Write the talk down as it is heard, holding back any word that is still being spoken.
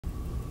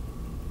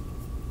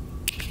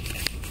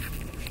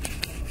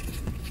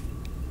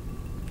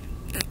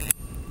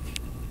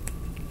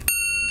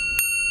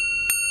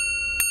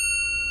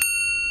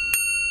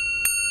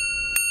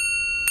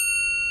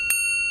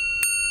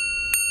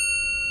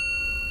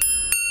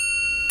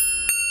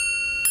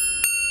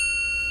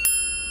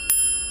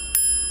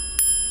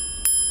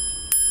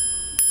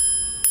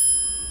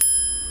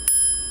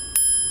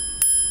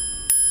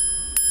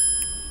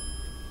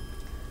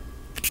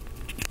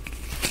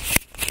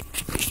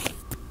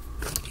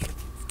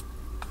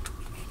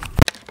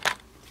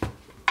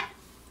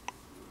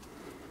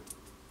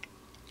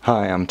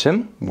Hi, I'm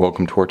Tim.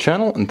 Welcome to our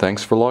channel and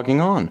thanks for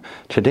logging on.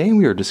 Today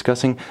we are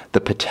discussing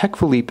the Patek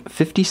Philippe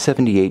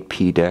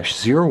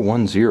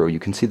 5078P-010. You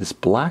can see this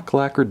black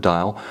lacquered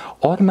dial,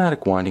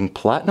 automatic winding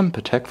platinum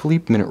Patek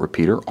Philippe minute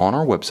repeater on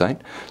our website.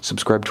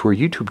 Subscribe to our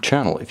YouTube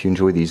channel if you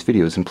enjoy these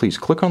videos, and please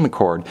click on the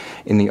card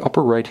in the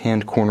upper right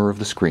hand corner of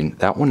the screen,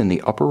 that one in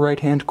the upper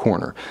right hand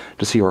corner,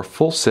 to see our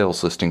full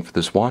sales listing for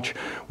this watch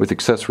with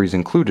accessories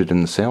included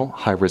in the sale,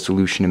 high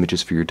resolution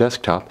images for your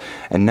desktop,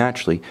 and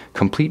naturally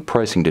complete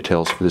pricing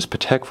details for this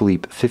Patek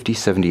Philippe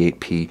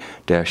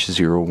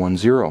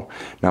 5078P-010.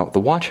 Now,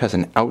 the watch has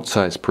an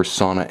outsized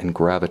persona and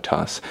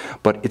gravitas,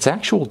 but its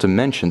actual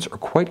dimensions are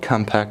quite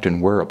compact and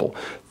wearable.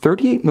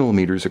 38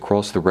 millimeters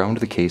across the round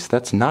of the case.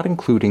 That's not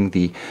including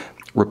the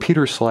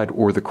repeater slide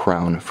or the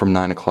crown from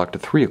 9 o'clock to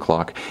 3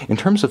 o'clock. In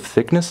terms of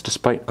thickness,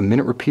 despite a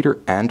minute repeater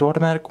and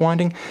automatic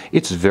winding,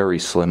 it's very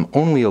slim,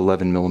 only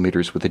 11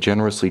 millimeters with a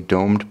generously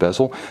domed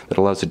bezel that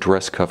allows a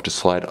dress cuff to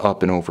slide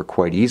up and over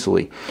quite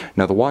easily.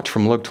 Now, the watch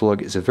from lug to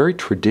lug is a very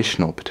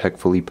traditional Patek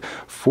Philippe,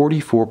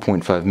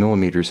 44.5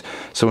 millimeters,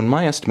 so in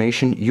my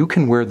estimation, you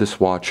can wear this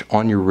watch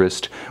on your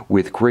wrist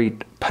with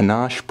great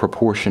panache,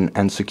 proportion,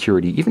 and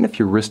security, even if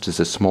your wrist is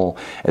as small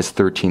as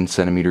 13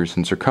 centimeters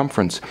in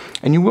circumference.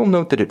 And you will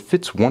note that it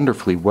fits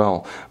wonderfully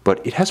well,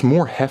 but it has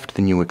more heft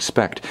than you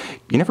expect.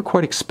 You never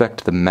quite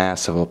expect the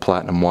mass of a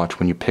platinum watch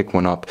when you pick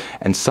one up,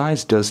 and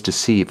size does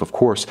deceive. Of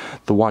course,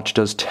 the watch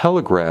does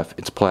telegraph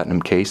its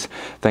platinum case,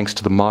 thanks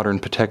to the modern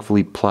Patek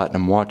Philippe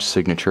platinum watch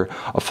signature,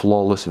 a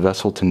flawless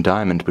Vesselton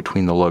diamond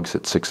between the lugs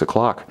at 6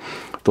 o'clock.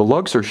 The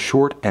lugs are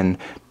short and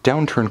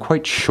downturn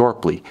quite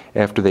sharply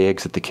after they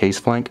exit the case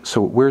flank,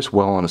 so it wears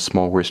well on a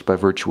small wrist by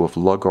virtue of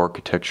lug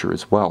architecture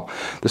as well.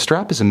 The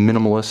strap is a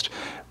minimalist,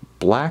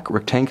 black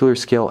rectangular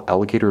scale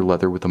alligator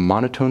leather with a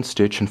monotone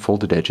stitch and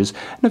folded edges,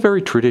 and a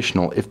very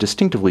traditional, if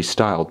distinctively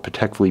styled,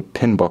 Patek Philippe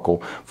pin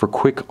buckle for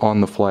quick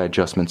on-the-fly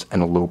adjustments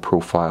and a low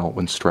profile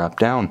when strapped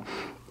down.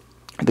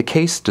 The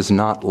case does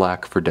not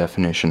lack for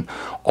definition.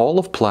 All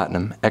of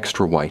platinum,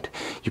 extra white.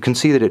 You can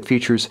see that it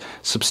features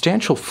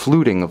substantial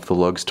fluting of the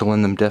lugs to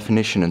lend them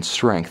definition and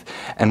strength,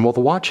 and while the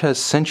watch has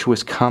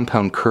sensuous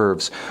compound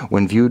curves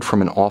when viewed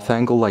from an off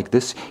angle like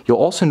this, you'll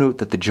also note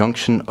that the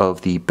junction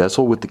of the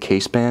bezel with the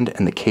case band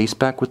and the case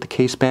back with the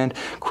case band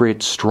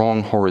creates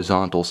strong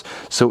horizontals,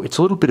 so it's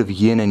a little bit of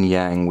yin and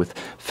yang with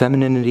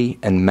femininity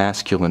and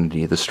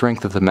masculinity, the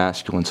strength of the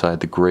masculine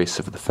side, the grace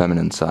of the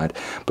feminine side,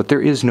 but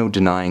there is no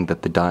denying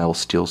that the dial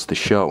steals the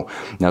show.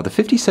 Now, the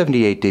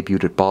 5078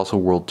 debuted at Basel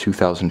World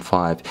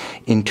 2005.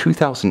 In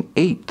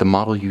 2008, the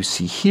model you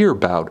see here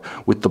bowed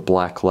with the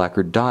black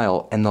lacquered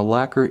dial, and the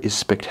lacquer is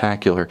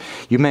spectacular.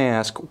 You may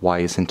ask, why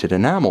isn't it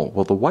enamel?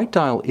 Well, the white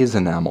dial is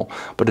enamel,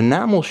 but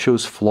enamel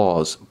shows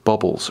flaws,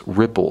 bubbles,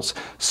 ripples,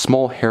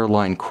 small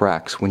hairline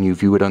cracks when you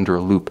view it under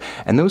a loupe,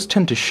 and those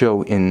tend to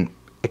show in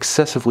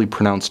excessively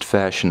pronounced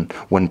fashion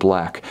when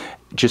black.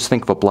 Just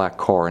think of a black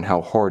car and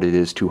how hard it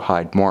is to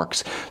hide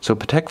marks. So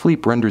Patek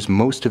Philippe renders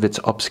most of its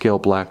upscale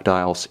black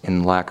dials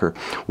in lacquer,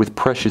 with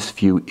precious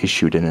few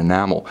issued in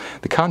enamel.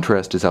 The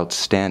contrast is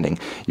outstanding.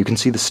 You can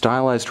see the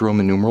stylized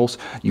Roman numerals,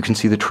 you can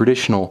see the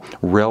traditional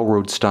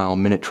railroad-style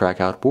minute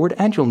track outboard,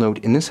 and you'll note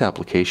in this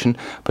application,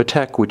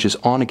 Patek, which is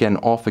on again,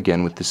 off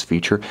again with this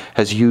feature,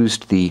 has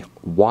used the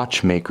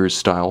watchmaker's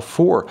style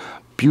 4.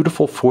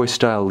 Beautiful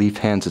foy-style leaf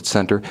hands at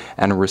center,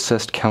 and a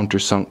recessed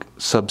countersunk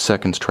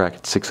sub-seconds track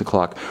at 6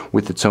 o'clock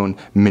with its own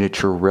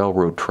miniature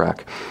railroad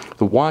track.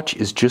 The watch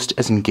is just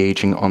as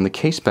engaging on the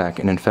case back,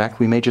 and in fact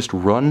we may just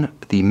run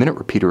the minute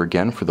repeater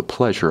again for the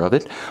pleasure of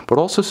it, but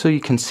also so you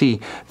can see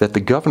that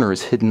the governor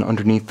is hidden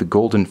underneath the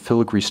golden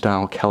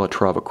filigree-style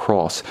Calatrava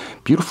cross.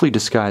 Beautifully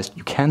disguised,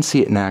 you can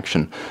see it in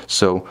action.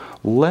 So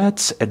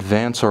let's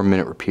advance our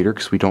minute repeater,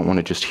 because we don't want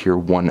to just hear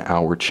 1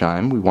 hour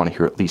chime, we want to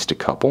hear at least a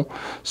couple.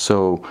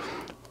 So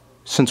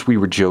since we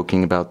were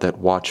joking about that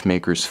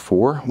watchmaker's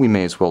 4, we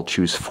may as well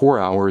choose 4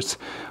 hours.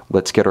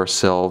 Let's get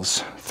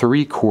ourselves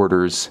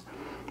 3/4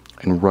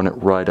 and run it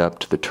right up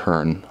to the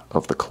turn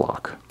of the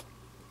clock.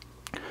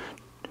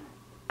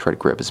 Try to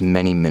grab as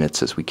many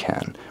minutes as we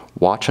can.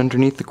 Watch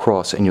underneath the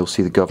cross and you'll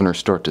see the governor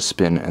start to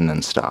spin and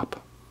then stop.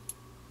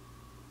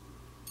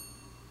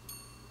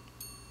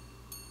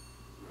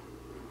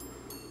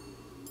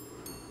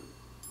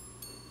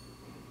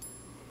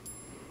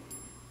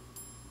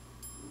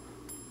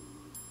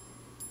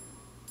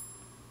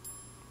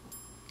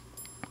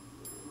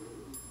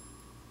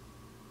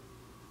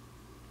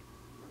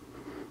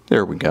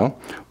 There we go.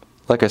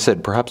 Like I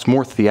said, perhaps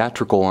more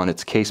theatrical on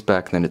its case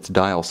back than its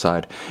dial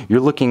side.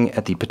 You're looking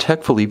at the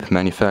Patek Philippe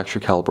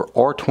manufacturer caliber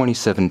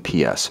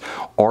R27PS.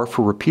 R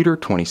for repeater,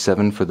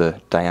 27 for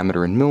the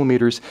diameter in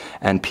millimeters,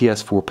 and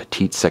PS for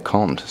petite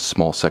seconde,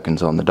 small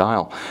seconds on the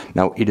dial.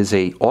 Now, it is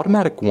a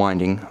automatic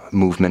winding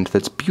movement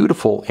that's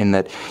beautiful in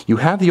that you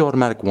have the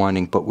automatic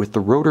winding, but with the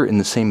rotor in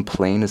the same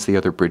plane as the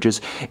other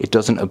bridges, it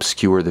doesn't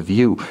obscure the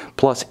view.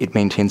 Plus, it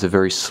maintains a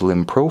very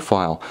slim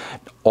profile.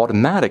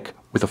 Automatic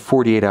with a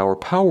 48-hour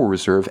power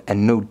reserve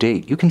and no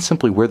date. You can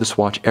simply wear this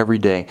watch every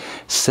day,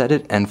 set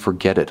it and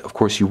forget it. Of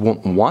course, you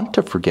won't want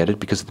to forget it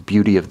because of the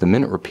beauty of the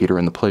minute repeater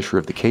and the pleasure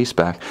of the case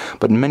back,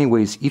 but in many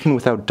ways, even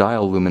without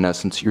dial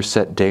luminescence, you're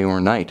set day or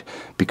night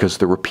because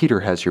the repeater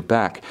has your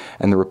back,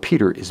 and the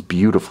repeater is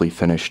beautifully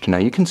finished. Now,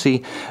 you can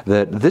see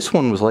that this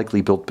one was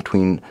likely built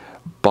between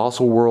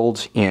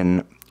Baselworld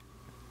in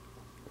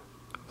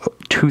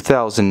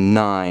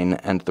 2009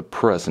 and the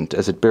present,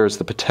 as it bears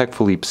the Patek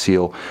Philippe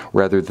seal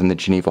rather than the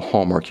Geneva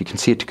hallmark. You can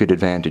see it to good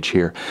advantage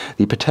here.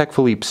 The Patek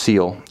Philippe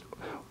seal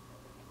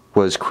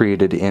was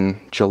created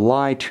in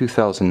July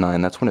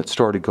 2009. That's when it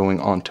started going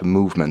on to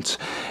movements.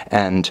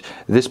 And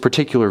this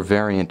particular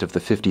variant of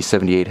the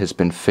 5078 has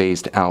been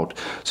phased out.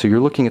 So you're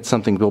looking at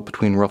something built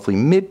between roughly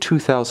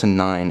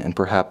mid-2009 and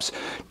perhaps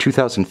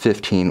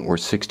 2015 or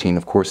 16.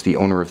 Of course, the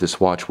owner of this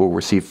watch will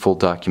receive full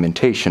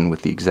documentation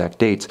with the exact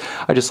dates.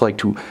 I just like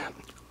to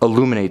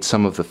illuminate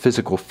some of the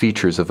physical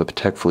features of a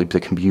Patek Philippe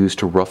that can be used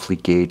to roughly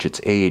gauge its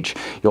age.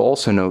 You'll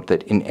also note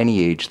that in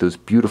any age, those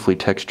beautifully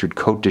textured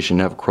Côte de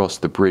Genève across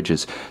the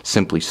bridges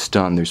simply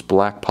stun. There's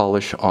black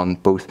polish on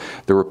both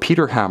the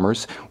repeater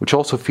hammers, which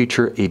also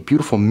feature a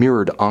beautiful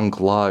mirrored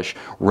anglage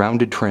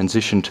rounded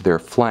transition to their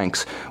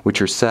flanks,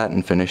 which are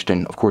satin finished,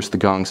 and of course the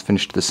gongs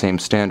finished to the same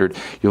standard.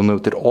 You'll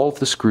note that all of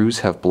the screws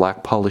have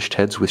black polished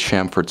heads with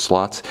chamfered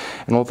slots,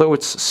 and although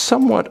it's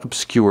somewhat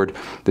obscured,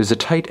 there's a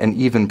tight and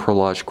even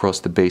perlage across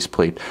the base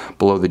plate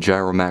below the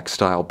Gyromax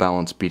style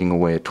balance beating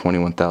away at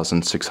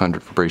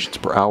 21,600 vibrations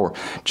per hour.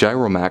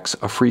 Gyromax,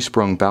 a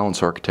free-sprung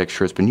balance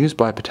architecture, has been used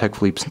by Patek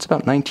Philippe since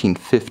about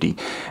 1950,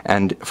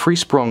 and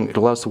free-sprung, it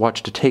allows the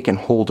watch to take and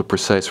hold a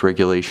precise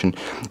regulation,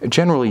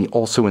 generally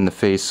also in the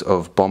face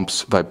of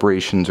bumps,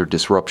 vibrations, or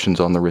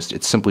disruptions on the wrist.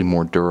 It's simply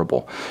more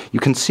durable.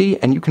 You can see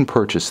and you can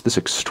purchase this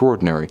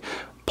extraordinary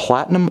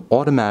platinum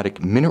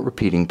automatic minute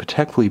repeating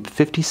Patek Philippe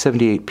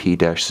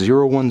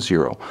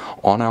 5078P-010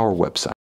 on our website.